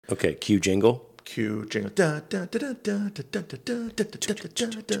Okay, cue jingle. Cue jingle. There it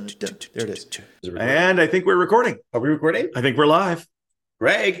is. And I think we're recording. Are we recording? I think we're live.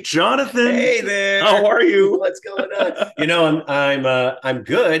 Greg, Jonathan. hey there. How are you? What's going on? I'm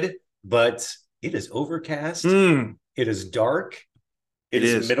good, but it is overcast. It is dark. It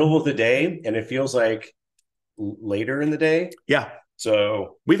is middle of the day, and it feels like later in the day. Yeah.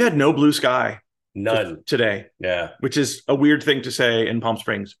 So we've had no blue sky. None today. Yeah. Which is a weird thing to say in Palm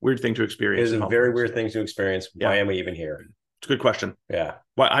Springs. Weird thing to experience. It is a very weird thing to experience. Yeah. Why am I even here? It's a good question. Yeah.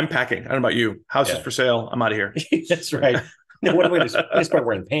 Why I'm packing. I don't know about you. House is for sale. I'm out of here. That's right. No, what am I going to do? Start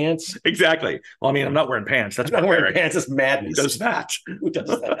wearing pants? Exactly. Well, I mean, I'm not wearing pants. That's not wearing pants. It's madness. Who does that? Who does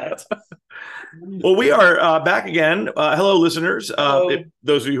that? Well, we are back again. Hello, listeners. Hello.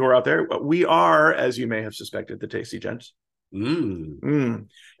 Those of you who are out there, we are, as you may have suspected, the Tasty Gents.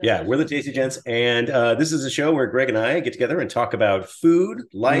 Yeah, we're the Tasty Gents, and this is a show where Greg and I get together and talk about food,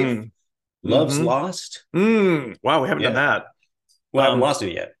 life, love's lost. Wow, we haven't done that. Well, I haven't lost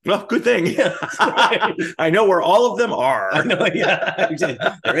it yet. Well, good thing. I know where all of them are. I know, yeah.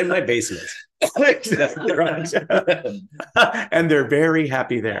 They're in my basement. And they're very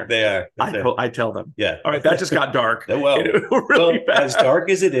happy there. They are. I tell them. Yeah. All right, that just got dark. Well, as dark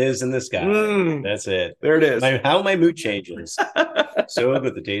as it is in the sky. That's it. There it is. How my mood changes. So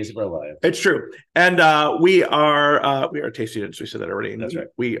good the days of our life. It's true. And we are Tasty Gents. We said that already. That's right.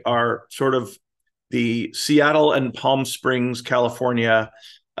 We are sort of the Seattle and Palm Springs, California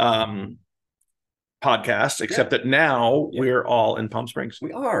podcast, except that now we're all in Palm Springs.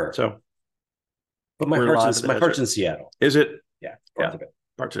 We are. So, but my heart's in Seattle. Is it? Yeah.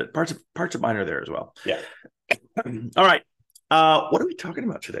 Parts of mine are there as well. Yeah. All right. What are we talking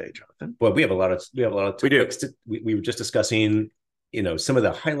about today, Jonathan? Well, we have a lot of topics. We were just discussing, some of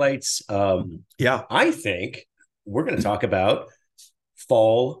the highlights. I think we're going to talk about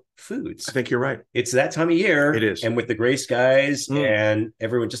fall foods. I think you're right. It's that time of year. It is. And with the gray skies and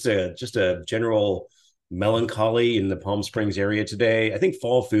everyone, just a general melancholy in the Palm Springs area today. I think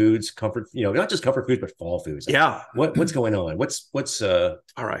fall foods, comfort, not just comfort foods, but fall foods. Yeah. What's going on? What's all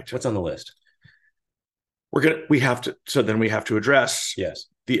right? What's on the list? We have to address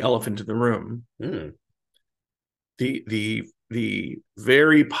the elephant in the room. The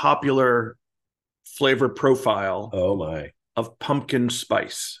very popular flavor profile. Oh my. Of pumpkin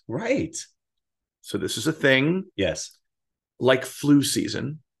spice. Right. So this is a thing. Yes. Like flu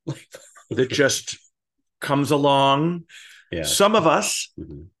season that just comes along. Yeah. Some of us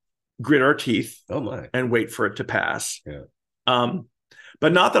grit our teeth and wait for it to pass. Yeah.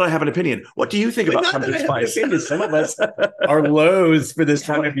 But not that I have an opinion. What do you think about pumpkin spice? Some of us are loath for this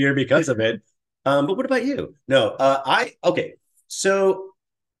time of year because of it. But what about you? No, So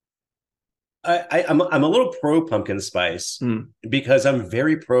I'm a little pro pumpkin spice because I'm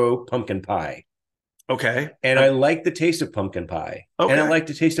very pro pumpkin pie. Okay. And I like the taste of pumpkin pie. Okay. And I like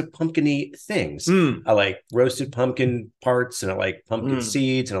the taste of pumpkin-y things. I like roasted pumpkin parts, and I like pumpkin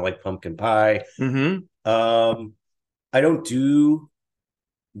seeds, and I like pumpkin pie. I don't do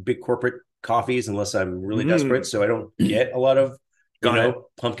big corporate coffees unless I'm really desperate. So I don't get a lot of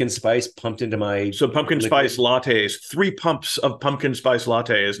pumpkin spice pumped into my spice lattes. 3 pumps of pumpkin spice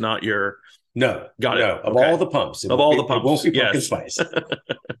latte is not your Got it. Of all the pumps. It won't be pumpkin spice.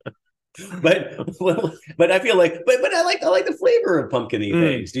 but I feel like I like the flavor of pumpkin-y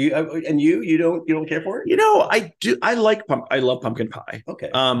things. Do you? And you don't care for it? I do. I love pumpkin pie. Okay.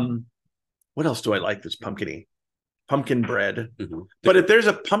 What else do I like that's pumpkin-y? Pumpkin bread. But if there's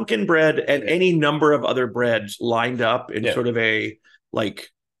a pumpkin bread and any number of other breads lined up in sort of a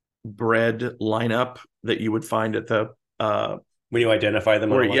bread lineup that you would find at the when you identify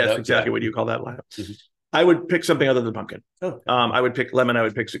them, yes, exactly. What do you call that lineup? I would pick something other than pumpkin. I would pick lemon. I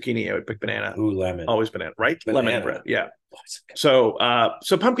would pick zucchini. I would pick banana. Ooh, lemon. Always banana, right? Banana. Lemon bread. Yeah. So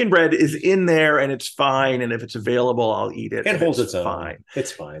pumpkin bread is in there and it's fine. And if it's available, I'll eat it. It holds its own. Fine.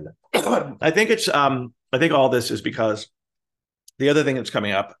 It's fine. I think all this is because the other thing that's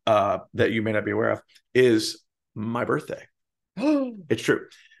coming up that you may not be aware of is my birthday. It's true.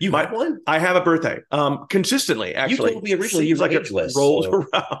 You have one? I have a birthday. Consistently, actually. You told me originally you were ageless. Rolls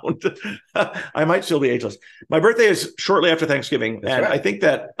around. I might still be ageless. My birthday is shortly after Thanksgiving. That's and right. I think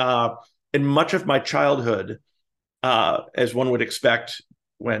that in much of my childhood, as one would expect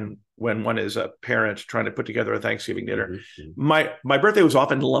when one is a parent trying to put together a Thanksgiving dinner, my birthday was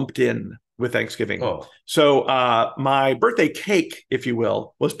often lumped in with Thanksgiving. So my birthday cake, if you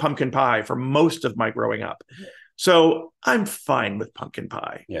will, was pumpkin pie for most of my growing up. So I'm fine with pumpkin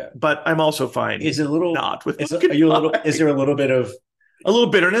pie. Yeah. But I'm also fine not with pumpkin pie. Is there a little bit of A little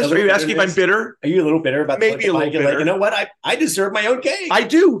bitterness. Are you asking if I'm bitter? Are you a little bitter about maybe a little bitter? Like, you know what? I deserve my own cake. I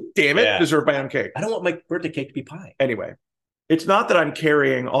do. Damn it, deserve my own cake. I don't want my birthday cake to be pie. Anyway, it's not that I'm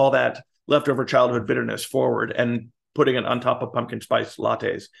carrying all that leftover childhood bitterness forward and putting it on top of pumpkin spice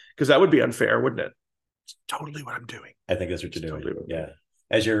lattes, because that would be unfair, wouldn't it? It's totally what I'm doing. I think that's what you're doing. Totally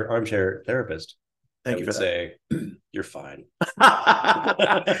as your armchair therapist. Thank you for that. Say, you're fine.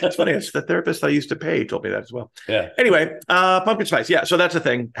 It's funny. It's the therapist I used to pay told me that as well. Yeah. Anyway, pumpkin spice. Yeah. So that's a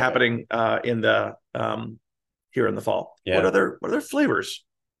thing happening in the here in the fall. Yeah. What other flavors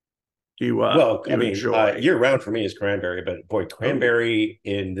do you enjoy? Year round for me is cranberry, but boy, cranberry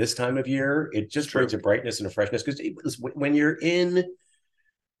in this time of year, it just brings a brightness and a freshness, because when you're in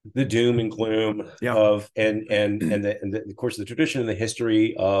the doom and gloom of and of course the tradition and the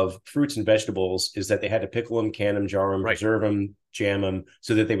history of fruits and vegetables is that they had to pickle them, can them, jar them, preserve them, jam them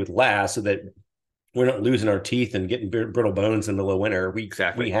so that they would last, so that we're not losing our teeth and getting brittle bones in the middle of winter. We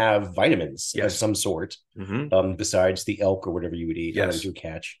have vitamins of some sort, besides the elk or whatever you would eat or you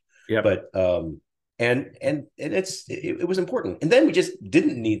catch. Yeah, but and it was important. And then we just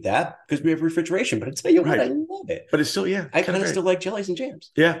didn't need that because we have refrigeration. But I tell you what, I love it. But it's still, I kind of still like jellies and jams.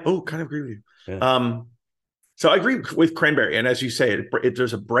 Yeah. Oh, kind of agree with you. Yeah. So I agree with cranberry. And as you say,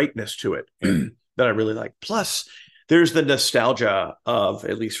 there's a brightness to it that I really like. Plus, there's the nostalgia of,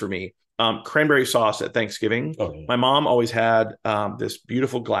 at least for me, cranberry sauce at Thanksgiving. Oh, yeah. My mom always had this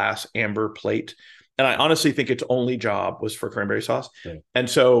beautiful glass amber plate. And I honestly think its only job was for cranberry sauce. Yeah. And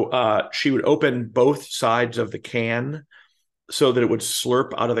so she would open both sides of the can so that it would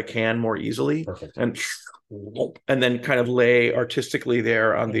slurp out of the can more easily. Perfect. And then kind of lay artistically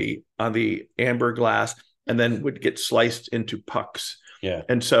there on the amber glass, and then would get sliced into pucks. Yeah.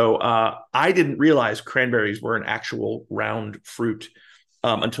 And so I didn't realize cranberries were an actual round fruit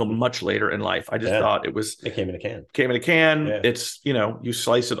until much later in life. I just thought it came in a can. Yeah. It's, you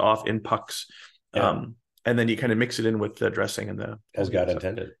slice it off in pucks. Yeah. And then you kind of mix it in with the dressing and as God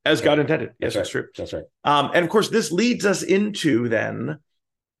intended. God intended. Yes, that's true. That's right. And of course, this leads us into then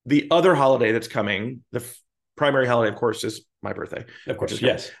the other holiday that's coming. The primary holiday, of course, is my birthday. Of course,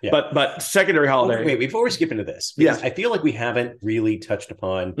 yes. Yeah. But secondary holiday. Wait, before we skip into this, because I feel like we haven't really touched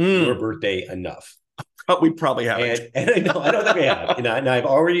upon your birthday enough. We probably haven't. And I don't think we have. And I've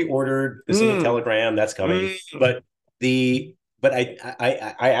already ordered the singing telegram that's coming, but I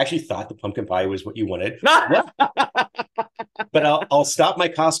actually thought the pumpkin pie was what you wanted. But I'll stop my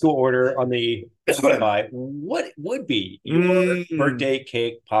Costco order on the pie. What would be your birthday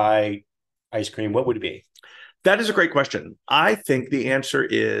cake, pie, ice cream? What would it be? That is a great question. I think the answer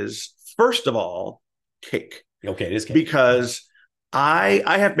is, first of all, cake. Okay, it is cake. Because I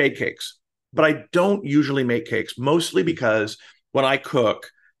have made cakes, but I don't usually make cakes, mostly because when I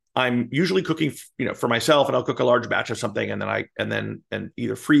cook, I'm usually cooking, for myself, and I'll cook a large batch of something and then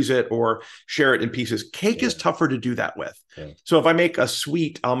either freeze it or share it in pieces. Cake is tougher to do that with. Yeah. So if I make a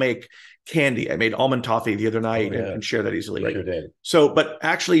sweet, I'll make candy. I made almond toffee the other night and share that easily. Sure did. So, but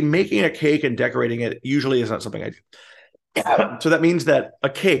actually making a cake and decorating it usually is not something I do. So that means that a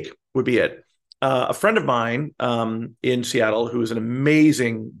cake would be it. A friend of mine in Seattle, who is an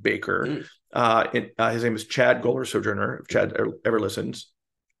amazing baker, his name is Chad Goller Sojourner. If Chad ever listens,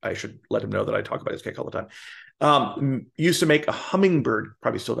 I should let him know that I talk about his cake all the time. Used to make a hummingbird,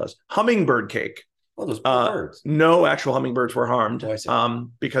 probably still does, hummingbird cake. Oh, those birds. No actual hummingbirds were harmed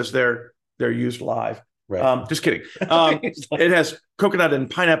because they're used live. Right. Just kidding. It has coconut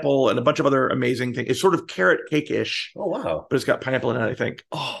and pineapple and a bunch of other amazing things. It's sort of carrot cake-ish. Oh, wow. But it's got pineapple in it, I think.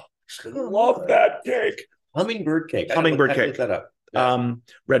 Oh, I love that cake. Hummingbird cake. Hummingbird cake. Look that up. Yeah.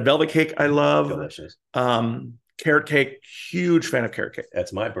 Red velvet cake, I love. Delicious. Carrot cake, huge fan of carrot cake.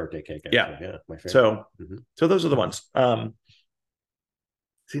 That's my birthday cake. Actually. Yeah, my favorite. So those are the ones.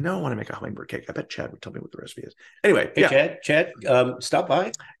 See, now I want to make a hummingbird cake. I bet Chad would tell me what the recipe is. Anyway, Chad, stop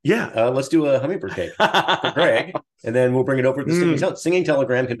by. Yeah, let's do a hummingbird cake for Greg, and then we'll bring it over to the singing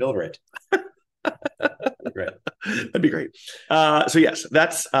telegram can deliver it. Great. That'd be great. So yes,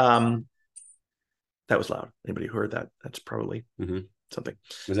 that's that was loud. Anybody who heard that? That's probably something.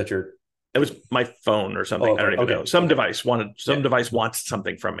 Was that your? It was my phone or something. I don't even know. Some device device wants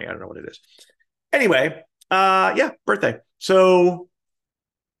something from me. I don't know what it is. Anyway, birthday. So,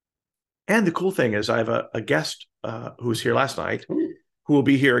 and the cool thing is I have a guest who was here last night who will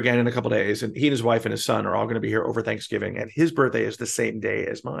be here again in a couple of days. And he and his wife and his son are all going to be here over Thanksgiving. And his birthday is the same day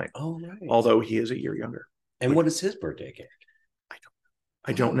as mine. Oh, right. Although he is a year younger. And what is his birthday cake?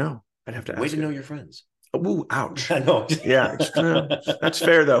 I don't know. I'd have to ask. Way to know your friends. Ooh, ouch. I know. Yeah. That's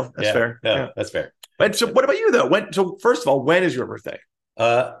fair, though. That's fair. Yeah, that's fair. And so what about you, though? So first of all, when is your birthday?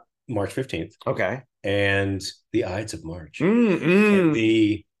 March 15th. Okay. and the Ides of March. And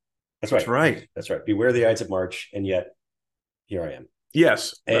that's right. That's right. That's right. Beware the Ides of March, and yet here I am.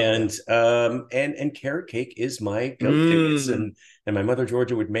 Yes. And carrot cake is my go-to. And my mother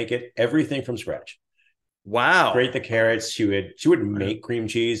Georgia would make it everything from scratch. Wow. Grate the carrots. She would make cream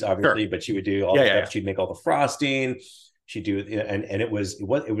cheese, obviously, but she would do all the stuff. She'd make all the frosting. She'd do and it was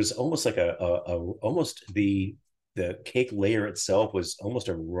almost like almost the cake layer itself was almost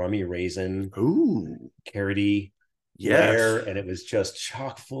a rummy raisin, carroty layer, and it was just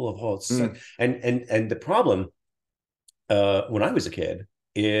chock full of all. And the problem when I was a kid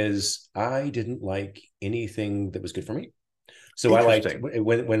is I didn't like anything that was good for me. So I liked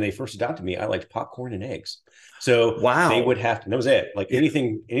when they first adopted me, I liked popcorn and eggs. So they would have to, that was it. Like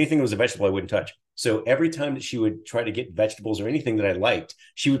anything that was a vegetable, I wouldn't touch. So every time that she would try to get vegetables or anything that I liked,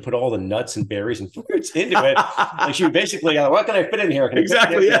 she would put all the nuts and berries and fruits into it. Like she would basically, what can I fit in here?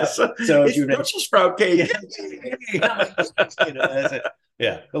 Exactly. Yes. So it's Brussels sprout cake. That's it.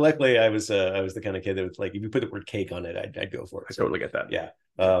 Yeah, but luckily I was the kind of kid that was like, if you put the word cake on it, I'd go for it. I totally get that. Yeah.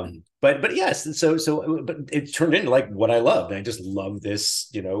 But yes, but it turned into like what I loved. I just love this,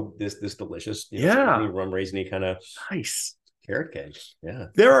 this delicious, rum raisiny kind of nice carrot cake. Yeah.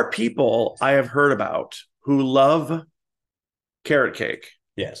 There are people I have heard about who love carrot cake.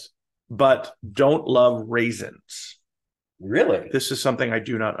 Yes. But don't love raisins. Really? This is something I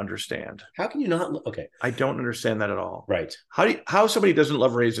do not understand. How can you not? Okay. I don't understand that at all. Right. How somebody doesn't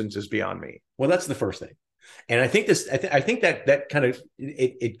love raisins is beyond me. Well, that's the first thing. And I think I think that kind of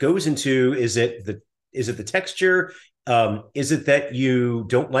it goes into, is it the texture? Is it that you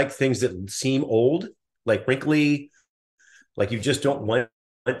don't like things that seem old, like wrinkly, like you just don't want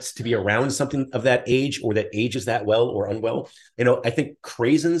to be around something of that age or that ages that well or unwell? I think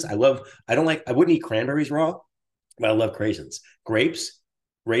raisins, I wouldn't eat cranberries raw, but I love raisins. Grapes,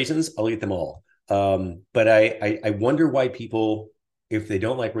 raisins, I'll eat them all. But I wonder why people, if they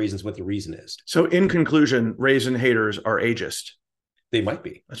don't like raisins, what the reason is. So in conclusion, raisin haters are ageist. They might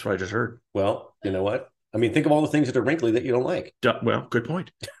be. That's what I just heard. Well, you know what? I mean, think of all the things that are wrinkly that you don't like. Well, good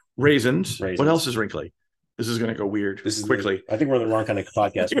point. Raisins. What else is wrinkly? This is going to go weird quickly. I think we're on the wrong kind of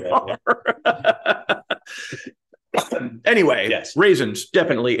podcast. Anyway, yes. Raisins,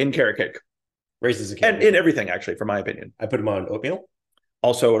 definitely in carrot cake. Raisins and in everything, actually, for my opinion. I put them on oatmeal.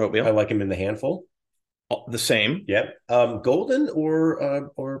 Also an oatmeal. I like them in the handful. The same. Yep. Golden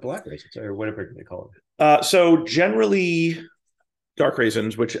or black raisins, or whatever they call them. So generally dark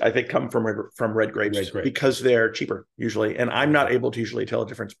raisins, which I think come from red grapes, because they're cheaper usually. And I'm not able to usually tell a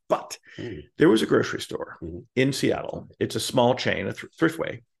difference. But there was a grocery store in Seattle. It's a small chain, a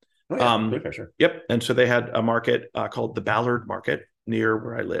Thriftway. Oh, yeah. Sure. Yep. And so they had a market called the Ballard Market near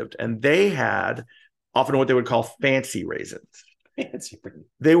where I lived. And they had often what they would call fancy raisins.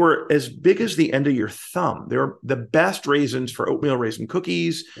 They were as big as the end of your thumb. They were the best raisins for oatmeal raisin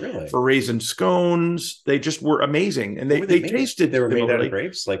cookies, for raisin scones. They just were amazing. And they tasted. They were made out of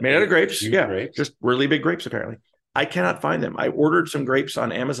grapes? Made out of grapes, yeah. Grapes. Just really big grapes, apparently. I cannot find them. I ordered some grapes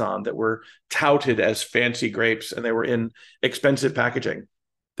on Amazon that were touted as fancy grapes, and they were in expensive packaging.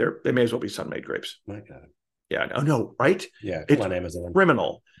 They may as well be Sun-made grapes. My God. Yeah, no, right? Yeah, come on, Amazon.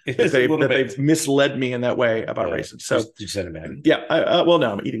 Criminal. They've misled me in that way about raisins. So you send them back. Yeah. Well,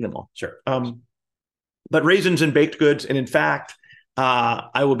 no, I'm eating them all. Sure. But raisins and baked goods, and in fact,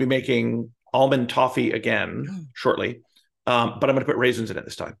 I will be making almond toffee again shortly. But I'm going to put raisins in it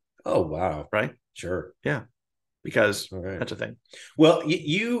this time. Oh wow! Right? Sure. Yeah. Because that's a thing. Well,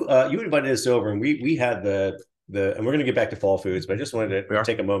 you invited us over, and we had and we're going to get back to fall foods, but I just wanted to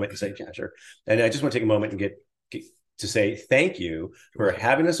take a moment and say, yeah, sure. And I just want to take a moment and get to say thank you for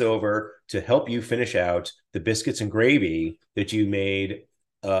having us over to help you finish out the biscuits and gravy that you made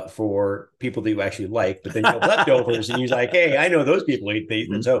for people that you actually like, but then you have leftovers and you're like, hey, I know those people eat these.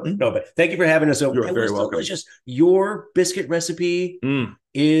 And so, no, but thank you for having us over. You're very welcome. Delicious. Your biscuit recipe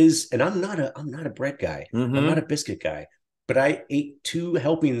is, and I'm not a bread guy. I'm not a biscuit guy, but I ate 2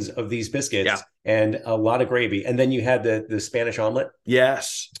 helpings of these biscuits and a lot of gravy. And then you had the Spanish omelet.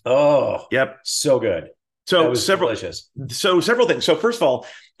 Yes. Oh, yep. So good. So delicious. So several things. So first of all,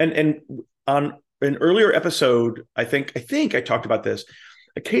 and on an earlier episode, I think I talked about this.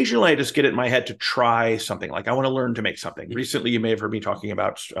 Occasionally, I just get it in my head to try something. Like I want to learn to make something. Recently, you may have heard me talking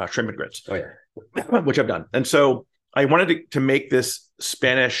about shrimp and grits, which I've done. And so I wanted to make this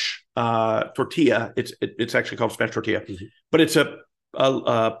Spanish tortilla. It's actually called Spanish tortilla, but it's a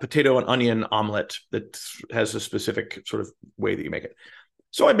potato and onion omelet that has a specific sort of way that you make it.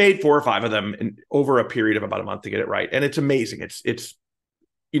 So I made 4 or 5 of them over a period of about a month to get it right. And it's amazing. It's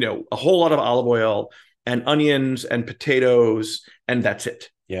a whole lot of olive oil and onions and potatoes, and that's it.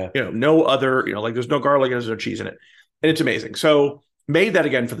 Yeah. No other, like there's no garlic and there's no cheese in it. And it's amazing. So made that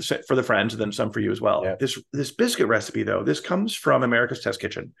again for the friends, and then some for you as well. Yeah. This biscuit recipe, though, this comes from America's Test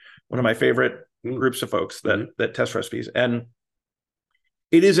Kitchen, one of my favorite groups of folks that test recipes. And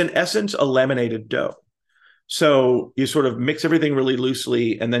it is in essence a laminated dough. So you sort of mix everything really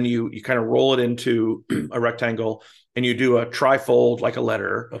loosely, and then you kind of roll it into a rectangle, and you do a trifold like a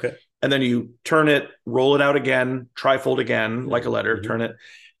letter. Okay. And then you turn it, roll it out again, trifold again like a letter, turn it.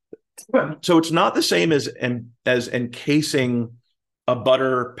 So it's not the same as encasing a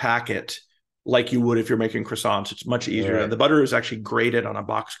butter packet like you would if you're making croissants. It's much easier. Right. The butter is actually grated on a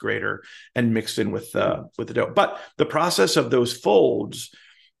box grater and mixed in with the dough. But the process of those folds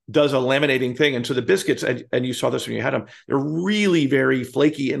does a laminating thing. And so the biscuits, and you saw this when you had them, they're really very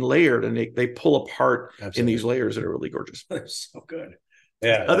flaky and layered, and they pull apart in these layers that are really gorgeous. They're so good.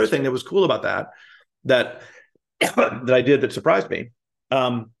 Yeah. The other thing that was cool about that I did that surprised me.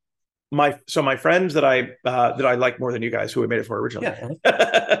 My friends that I like more than you guys, who I made it for originally.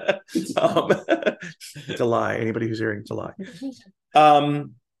 Yeah. It's a lie. Anybody who's hearing, it's a lie.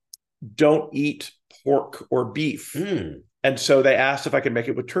 Don't eat pork or beef. And so they asked if I could make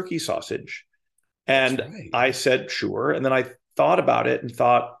it with turkey sausage. And right. I said, sure. And then I thought about it and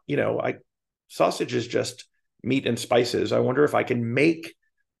thought, sausage is just meat and spices. I wonder if I can make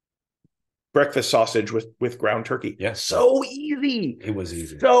breakfast sausage with ground turkey. Yeah. So easy. It was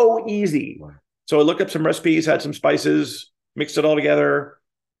easy. So easy. Wow. So I looked up some recipes, had some spices, mixed it all together.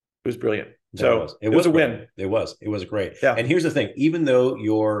 It was brilliant. It was a win. It was great. Yeah. And here's the thing, even though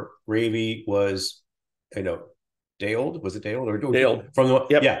your gravy was, day old, was it day old or day old from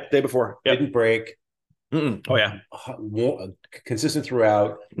the day before? Yep. Didn't break. Oh yeah. Consistent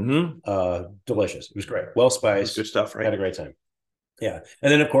throughout. Delicious. It was great. Well spiced. Good stuff, right? Had a great time. Yeah.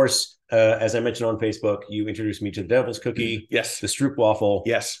 And then of course, as I mentioned on Facebook, you introduced me to the devil's cookie. Yes. The stroopwafel.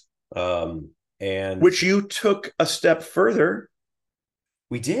 Yes. And which you took a step further.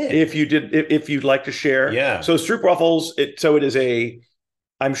 We did. If you'd like to share. Yeah. So stroopwafels, it is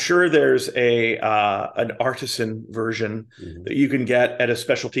I'm sure there's an artisan version that you can get at a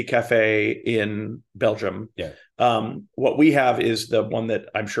specialty cafe in Belgium. Yeah. What we have is the one that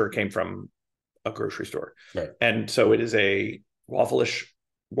I'm sure came from a grocery store. Right. And so it is a round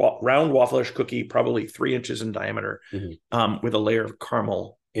waffleish cookie, probably 3 inches in diameter, with a layer of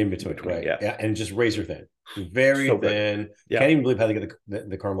caramel in between. Right. Yeah. And just razor thin. Very so thin. Yeah. Can't even believe how they get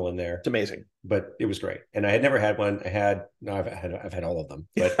the caramel in there. It's amazing. But it was great. And I had never had one. I've had all of them.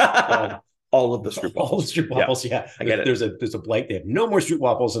 But all of the stroopwafels. All the stroopwafels, yeah. I get it. There's a blank. They have no more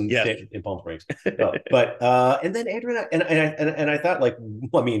stroopwafels in Palm Springs. But and then Andrew and I thought,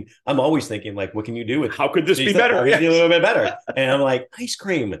 I'm always thinking, what can you do with? How could this be better? A little bit better. And I'm like, ice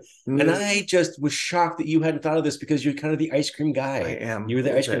cream. And I just was shocked that you hadn't thought of this, because you're kind of the ice cream guy. I am. You were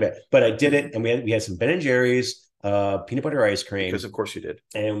the ice cream guy. But I did it, and we had some Ben and Jerry's peanut butter ice cream, because of course you did,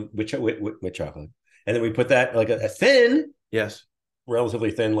 and with chocolate, and then we put that a thin,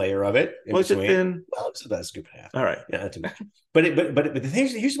 relatively thin layer of it. Was it thin? Well, it's about a scoop and a half. All right, yeah, not too much. But the thing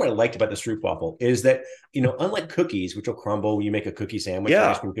is, here's what I liked about the stroopwafel is that unlike cookies, which will crumble, you make a cookie sandwich,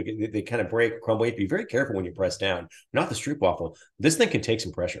 ice cream cookie, they kind of break, crumble. You have to be very careful when you press down. Not the stroopwafel. This thing can take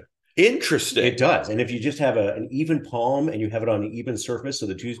some pressure. Interesting. It does. And if you just have an even palm and you have it on an even surface, so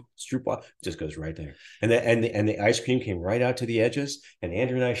the two stroopwafel just goes right there. And the ice cream came right out to the edges. And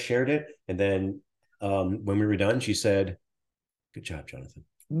Andrew and I shared it. And then when we were done, she said, "Good job, Jonathan."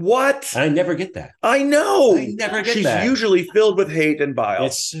 What? And I never get that. I know. I never get She's that. She's usually filled with hate and bile.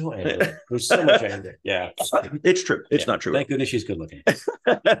 It's so angry. There's so much anger. Yeah. It's true. It's not true. Thank goodness she's good looking.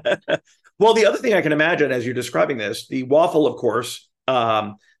 Well, the other thing I can imagine as you're describing this, the waffle, of course,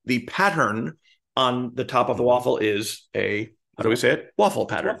 the pattern on the top of the waffle is how do we say it? Waffle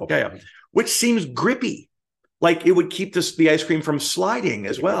pattern. Yeah. Which seems grippy. Like it would keep the ice cream from sliding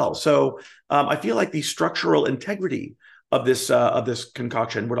as well. So I feel like the structural integrity of this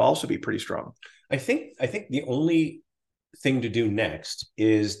concoction would also be pretty strong. I think the only thing to do next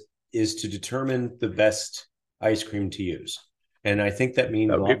is to determine the best ice cream to use. And I think that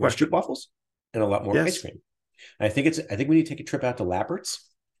means a lot more stroopwafels and a lot more ice cream. And I think we need to take a trip out to Lappert's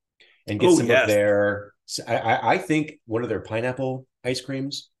and get some of their. I think one of their pineapple ice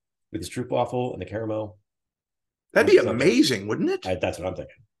creams with the stroopwafel and the caramel. That'd be amazing, wouldn't it? That's what I'm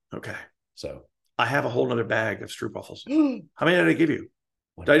thinking. Okay. So I have a whole other bag of stroopwafels. How many did I give you?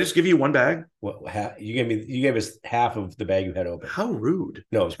 Did I just give you one bag? Well, you gave us half of the bag you had open. How rude!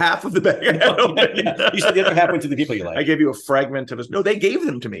 No, it was half of the bag I had open. You said the other half went to the people you like. I gave you a fragment of it. No, they gave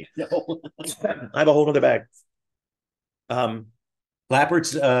them to me. No. I have a whole other bag.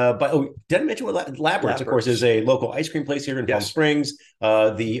 Lappert's, didn't mention what Lappert's, of course, is a local ice cream place here in Palm Springs.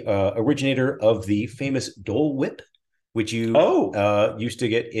 The originator of the famous Dole Whip, which you used to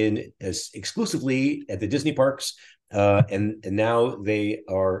get in as exclusively at the Disney parks, and now they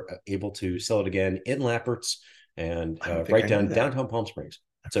are able to sell it again in Lappert's and right downtown Palm Springs.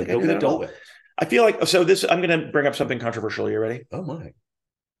 So go get a Dole Whip. I feel like I'm going to bring up something controversial. You ready? Oh my!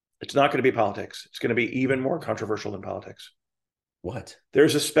 It's not going to be politics. It's going to be even more controversial than politics. What?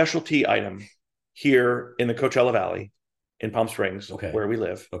 There's a specialty item here in the Coachella Valley in Palm Springs, where we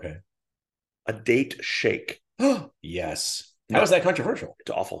live. Okay. A date shake. Yes. How is that controversial?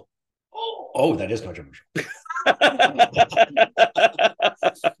 It's awful. Oh, that is controversial.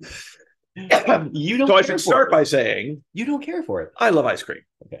 You don't. So I should start by saying you don't care for it. I love ice cream.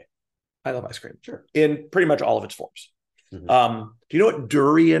 Okay. I love ice cream. Sure. In pretty much all of its forms. Mm-hmm. Do you know what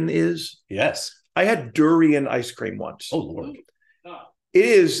durian is? Yes. I had durian ice cream once. Oh Lord. It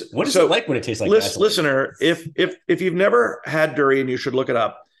is. What is it like when it tastes like listener, if you've never had durian, you should look it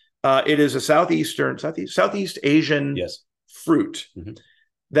up. It is a Southeast Asian fruit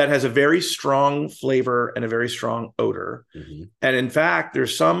that has a very strong flavor and a very strong odor. Mm-hmm. And in fact,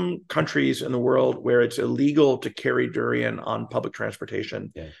 there's some countries in the world where it's illegal to carry durian on public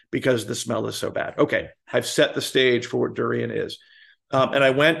transportation because the smell is so bad. Okay, I've set the stage for what durian is. And I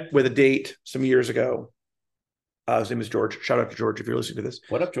went with a date some years ago. His name is George. Shout out to George if you're listening to this.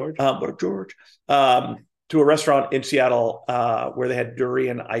 What up, George? What up, George? To a restaurant in Seattle where they had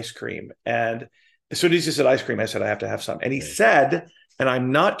durian ice cream. And as soon as he said ice cream, I said, I have to have some. And he said, and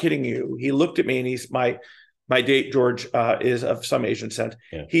I'm not kidding you, he looked at me and he's my date, George, is of some Asian descent.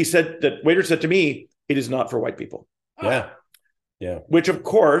 Yeah. He said, the waiter said to me, it is not for white people. Yeah. Yeah. Which, of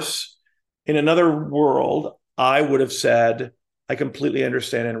course, in another world, I would have said, I completely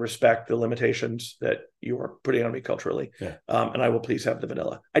understand and respect the limitations that you are putting on me culturally. Yeah. And I will please have the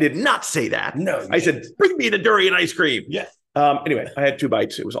vanilla. I did not say that. No. I said, bring me the durian ice cream. Yeah. Anyway, I had 2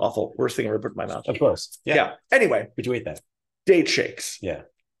 bites. It was awful. Worst thing I ever put in my mouth. Of course. Yeah. Anyway. But you ate that. Date shakes. Yeah.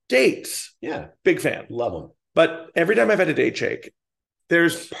 Dates. Yeah. Big fan. Love them. But every time I've had a date shake,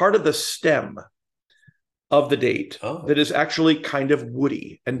 there's part of the stem of the date that is actually kind of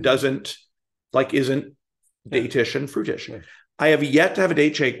woody and isn't date-ish and fruitish. Yeah. I have yet to have a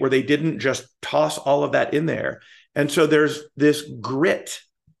date shake where they didn't just toss all of that in there. And so there's this grit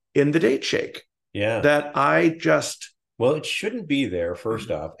in the date shake. Yeah. That I just... Well, it shouldn't be there,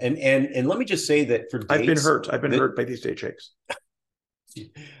 first off. And let me just say that for dates... I've been hurt by these date shakes.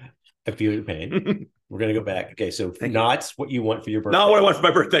 I feel your pain. We're going to go back. Okay, so not what you want for your birthday. Not what I want for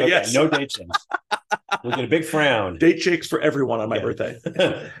my birthday, yes. No date shakes. We'll get a big frown. Date shakes for everyone on my birthday.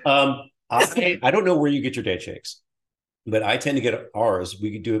 I don't know where you get your date shakes, but I tend to get ours.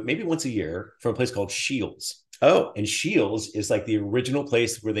 We could do it maybe once a year from a place called Shields. Oh. And Shields is like the original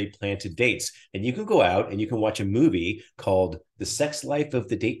place where they planted dates. And you can go out and you can watch a movie called The Sex Life of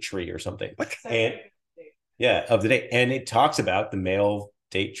the Date Tree or something. Of the date. And it talks about the male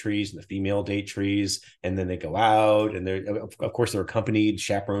date trees and the female date trees. And then they go out and they're, of course, they're accompanied,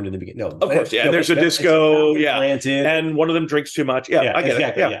 chaperoned in the beginning. No, of course. Yeah. There's a disco. Yeah. Planted. And one of them drinks too much. Yeah. I get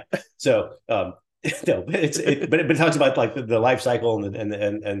exactly, it. Yeah. So, no, but it talks about like the life cycle and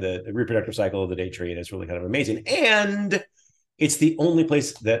the reproductive cycle of the date tree, and it's really kind of amazing. And it's the only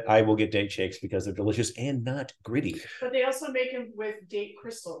place that I will get date shakes because they're delicious and not gritty. But they also make them with date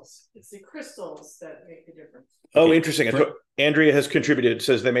crystals. It's the crystals that make the difference. Oh, interesting. Andrea has contributed.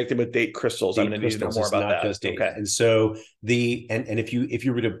 Says they make them with date crystals. I'm going to need to know more about that. Just date. Okay. And so if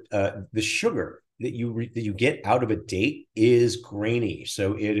you were to the sugar that you get out of a date is grainy.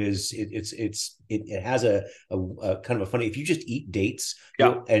 So it has a kind of a funny, if you just eat dates,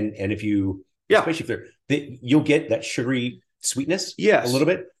 and if you especially if you'll get that sugary sweetness, a little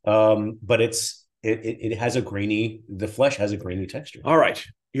bit. But it has the flesh has a grainy texture. All right.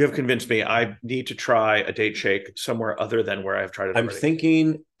 You have convinced me. I need to try a date shake somewhere other than where I've tried it. I'm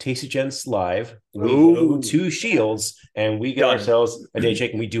thinking Tasty Gents Live. We go to Shields and we get ourselves a date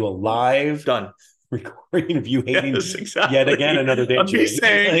shake and we do a live recording of you hating yet again another date shake.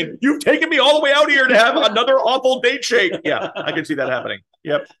 Saying, you've taken me all the way out here to have another awful date shake. Yeah, I can see that happening.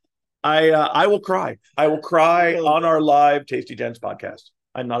 Yep. I will cry. I will cry on our live Tasty Gents podcast.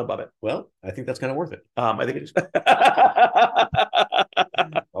 I'm not above it. Well, I think that's kind of worth it. I think it is.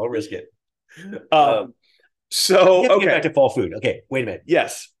 I'll risk it. So get back to fall food. Okay, wait a minute.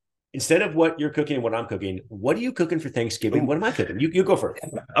 Yes. Instead of what you're cooking and what I'm cooking, what are you cooking for Thanksgiving? What am I cooking? You go first.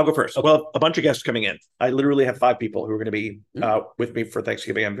 I'll go first. Okay. Well, a bunch of guests coming in. I literally have 5 people who are going to be with me for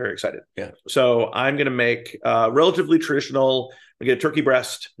Thanksgiving. I'm very excited. Yeah. So I'm going to make relatively traditional. We get a turkey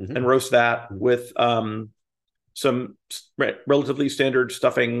breast and roast that with relatively standard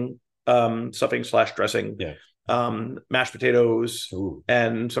stuffing / dressing. Yeah. Mashed potatoes. Ooh.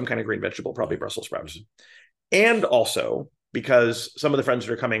 And some kind of green vegetable, probably Brussels sprouts. And also, because some of the friends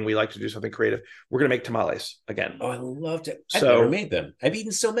that are coming, we like to do something creative. We're going to make tamales again. Oh, I loved it. I've never made them. I've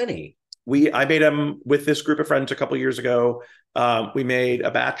eaten so many. I made them with this group of friends a couple years ago. We made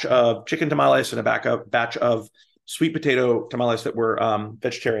a batch of chicken tamales and a batch of sweet potato tamales that were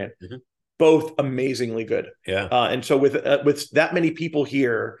vegetarian. Mm-hmm. Both amazingly good. Yeah. And so with that many people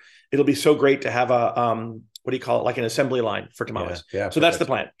here, it'll be so great to have a what do you call it? Like an assembly line for tamales. Yeah. So that's the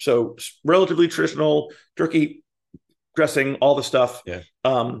plan. So relatively traditional turkey dressing, all the stuff. Yeah.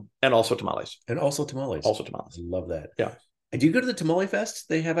 And also tamales. Also tamales. Love that. Yeah. Do you go to the tamale fest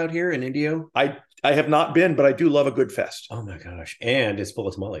they have out here in Indio? I have not been, but I do love a good fest. Oh my gosh. And it's full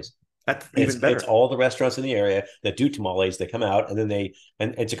of tamales. That's even better. It's all the restaurants in the area that do tamales. They come out and then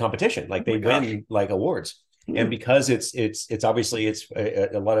it's a competition. Like they win like awards. Mm-hmm. And because it's obviously it's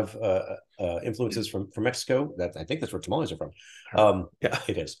a lot of influences from Mexico. I think that's where tamales are from. Yeah,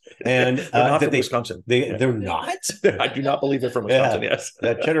 it is. And they're not from Wisconsin. They're not. I do not believe they're from Wisconsin. Yes,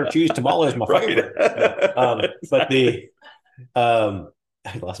 that cheddar cheese tamale is my favorite. But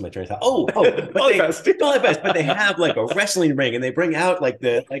I lost my train of thought. But they have like a wrestling ring, and they bring out like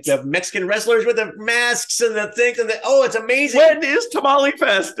the Mexican wrestlers with the masks and the things, and it's amazing. When is Tamale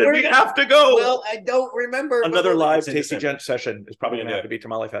Fest? And we have to go. Well, I don't remember. Another live Tasty Gent session is probably going to have to be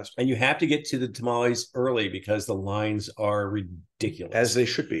Tamale Fest, and you have to get to the tamales early because the lines are ridiculous, as they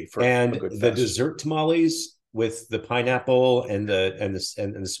should be. And the dessert tamales with the pineapple and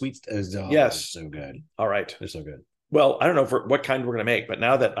the sweets, yes, so good. All right, they're so good. Well, I don't know what kind we're going to make, but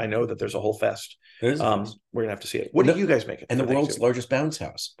now that I know that there's a whole fest, we're going to have to see it. What do you guys make it? And the world's largest bounce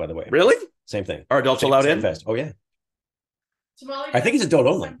house, by the way. Really? Same thing. Are adults allowed in? Fest. Oh, yeah. I think it's adult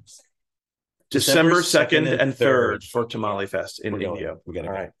only. December 2nd and 3rd for Tamale Fest in India. We got it.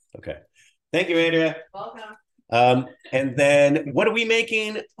 All right. Okay. Thank you, Andrea. Welcome. And then what are we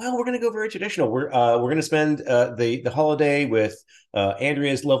making? Well, we're going to go very traditional. We're going to spend the holiday with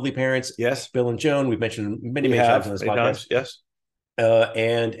Andrea's lovely parents. Yes, Bill and Joan. We've mentioned many times on this podcast. Yes.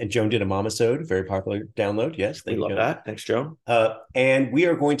 And Joan did a Mama-sode, very popular download. Yes, we love that. Thanks, Joan. And we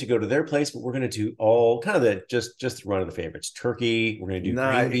are going to go to their place, but we're going to do all kind of just the run of the favorites. Turkey. We're going to do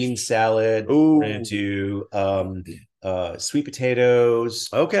green bean salad. Ooh. We're going to do sweet potatoes.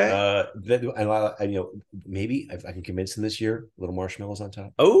 Okay. Maybe I can convince them this year. Little marshmallows on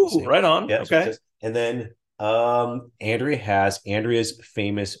top. Oh, right on. Yeah, okay. And then Andrea has Andrea's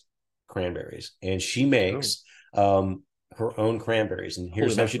famous cranberries, and she makes her own cranberries. And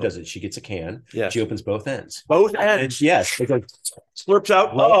here's how she does it: she gets a can. Yeah. She opens both ends. Both ends. Yes. It's like slurps out.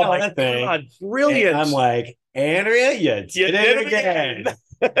 Oh my God! Brilliant. And I'm like, Andrea, you did it again.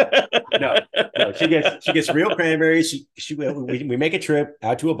 No, she gets real cranberries. We make a trip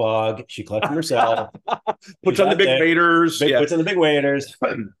out to a bog. She collects them herself. Puts on the big waders. Puts on the big waders.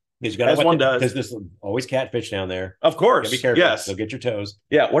 As one does. Because there's always catfish down there. Of course. Be careful. Yes. They'll get your toes.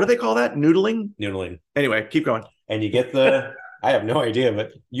 Yeah. What do they call that? Noodling? Noodling. Anyway, keep going. And you get I have no idea,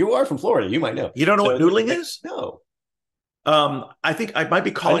 but you are from Florida. You might know. You don't know what noodling is? No. I think I might be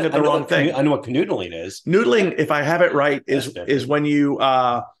calling it the wrong thing. I know what canoodling is. Noodling, if I have it right, is when you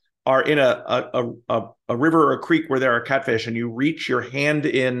are in a river or a creek where there are catfish, and you reach your hand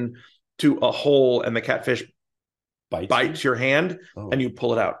in to a hole, and the catfish bites your hand, and you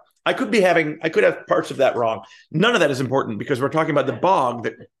pull it out. I could have parts of that wrong. None of that is important because we're talking about the bog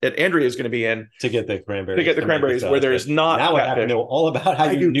that Andrea is going to be in to get the cranberries. Where there is not. Now catfish. I have to know all about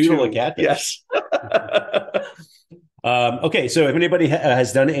how you noodle a catfish. Yes. Okay, so if anybody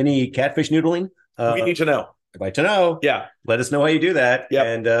has done any catfish noodling, we need to know. I'd like to know. Yeah, let us know how you do that. Yeah,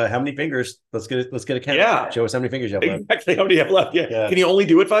 and how many fingers? Let's get a count. Yeah, show us how many fingers you have left. Exactly how many you have left. Yeah. Can you only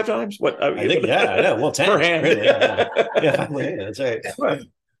do it 5 times? What I think? Yeah, I know. Well, 10 per hand. Really, yeah, that's right.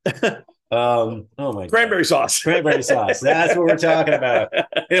 Oh my cranberry sauce. Cranberry sauce. That's what we're talking about.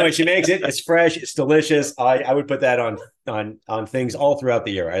 Anyway, she makes it. It's fresh. It's delicious. I would put that on things all throughout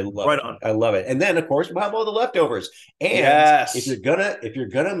the year. I love it. And then of course we'll have all the leftovers. And if you're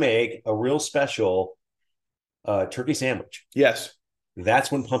gonna make a real special turkey sandwich, yes,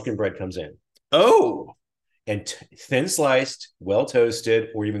 that's when pumpkin bread comes in. Oh, and thin sliced, well toasted,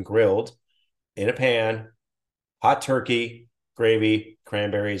 or even grilled in a pan. Hot turkey, gravy,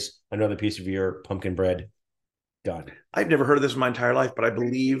 cranberries, another piece of your pumpkin bread. Done. I've never heard of this in my entire life, but I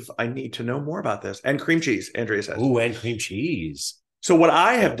believe I need to know more about this. And cream cheese, Andrea says. Ooh, and cream cheese. So what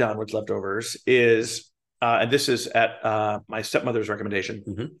I have done with leftovers is, and this is at my stepmother's recommendation.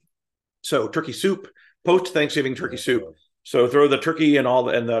 Mm-hmm. So turkey soup, post-Thanksgiving turkey soup. So throw the turkey and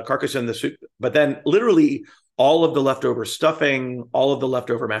the carcass in the soup, but then literally all of the leftover stuffing, all of the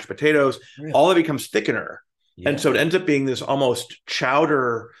leftover mashed potatoes, really? All of it becomes thickener. Yeah. And so it ends up being this almost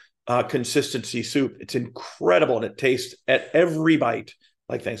chowder consistency soup. It's incredible. And it tastes at every bite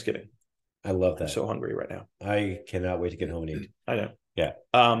like Thanksgiving. I love that. I'm so hungry right now. I cannot wait to get home and eat. I know. Yeah.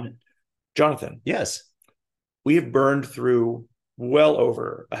 Jonathan. Yes. We have burned through well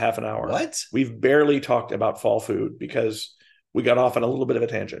over a half an hour. What? We've barely talked about fall food because we got off on a little bit of a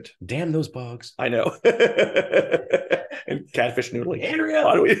tangent. Damn those bugs. I know. And catfish noodling. Andrea.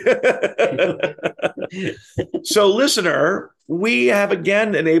 So, listener, we have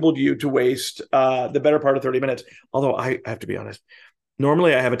again enabled you to waste the better part of 30 minutes. Although I have to be honest,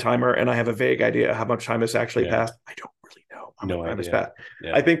 normally I have a timer and I have a vague idea of how much time has actually passed. I don't really know how much time has passed.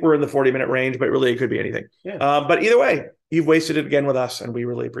 Yeah. I think we're in the 40-minute range, but really it could be anything. Yeah. But either way, you've wasted it again with us, and we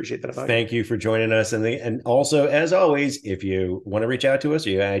really appreciate that. Thank you for joining us. And also, as always, if you want to reach out to us, or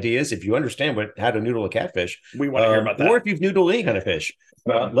you have ideas, if you understand how to noodle a catfish, we want to hear about that. Or if you've noodled any kind of fish,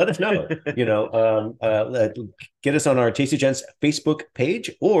 let us know. Get us on our Tasty Gents Facebook page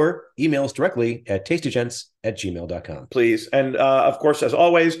or email us directly at tastygents@gmail.com. Please. And of course, as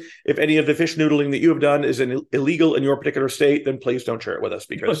always, if any of the fish noodling that you have done is illegal in your particular state, then please don't share it with us,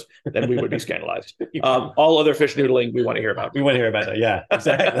 because then we would be scandalized. All other fish noodling we want to hear about. We want to hear about that. Yeah,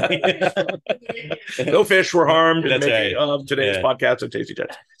 exactly. No fish were harmed in making today's podcast of Tasty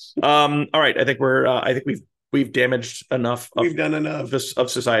Gents. All right. I think we've damaged enough. We've done enough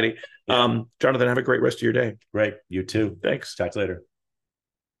of society. Yeah. Jonathan, have a great rest of your day. Right. You too. Thanks. Talk to you later.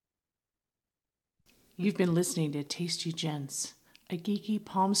 You've been listening to Tasty Gents, a geeky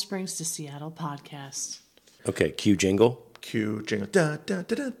Palm Springs to Seattle podcast. Okay. Cue jingle. Cue jingle. There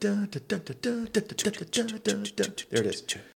it is.